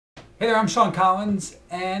Hey there, I'm Sean Collins,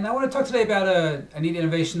 and I want to talk today about a neat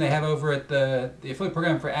innovation they have over at the affiliate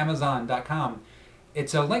program for Amazon.com.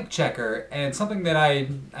 It's a link checker, and it's something that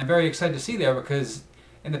I'm very excited to see there because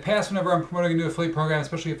in the past, whenever I'm promoting a new affiliate program,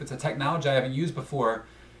 especially if it's a technology I haven't used before,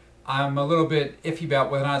 I'm a little bit iffy about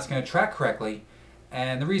whether or not it's going to track correctly.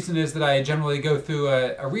 And the reason is that I generally go through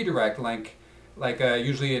a redirect link, like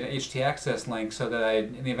usually an htaccess link, so that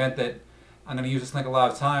in the event that I'm going to use this link a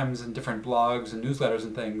lot of times in different blogs and newsletters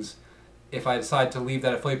and things, if I decide to leave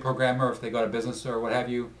that affiliate program or if they go out of business or what have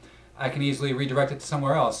you, I can easily redirect it to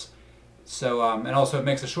somewhere else. So, and also it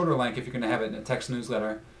makes a shorter link if you're going to have it in a text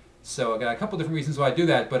newsletter. So I got a couple different reasons why I do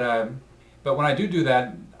that, but when I do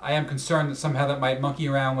that, I am concerned that somehow that might monkey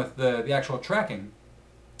around with the actual tracking.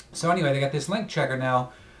 So anyway, they got this link checker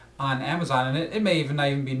now on Amazon, and it may even not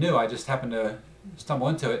even be new. I just happened to stumble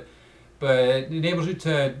into it. But it enables you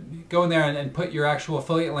to go in there and put your actual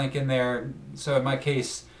affiliate link in there. So in my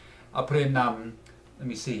case, I'll put in, let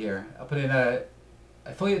me see here, I'll put in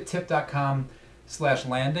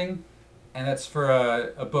affiliatetip.com/landing, and that's for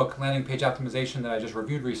a book, Landing Page Optimization, that I just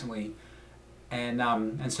reviewed recently.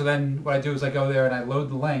 And so then what I do is I go there and I load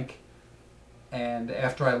the link, and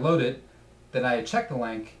after I load it, then I check the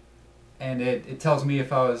link, and it tells me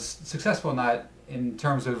if I was successful or not in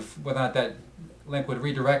terms of whether or not that link would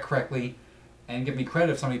redirect correctly and give me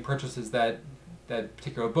credit if somebody purchases that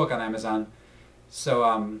particular book on Amazon.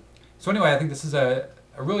 So anyway, I think this is a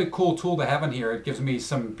really cool tool to have in here. It gives me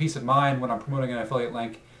some peace of mind when I'm promoting an affiliate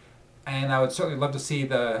link, and I would certainly love to see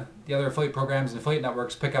the other affiliate programs and affiliate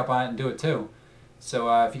networks pick up on it and do it too. So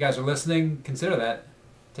if you guys are listening, consider that.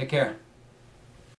 Take care.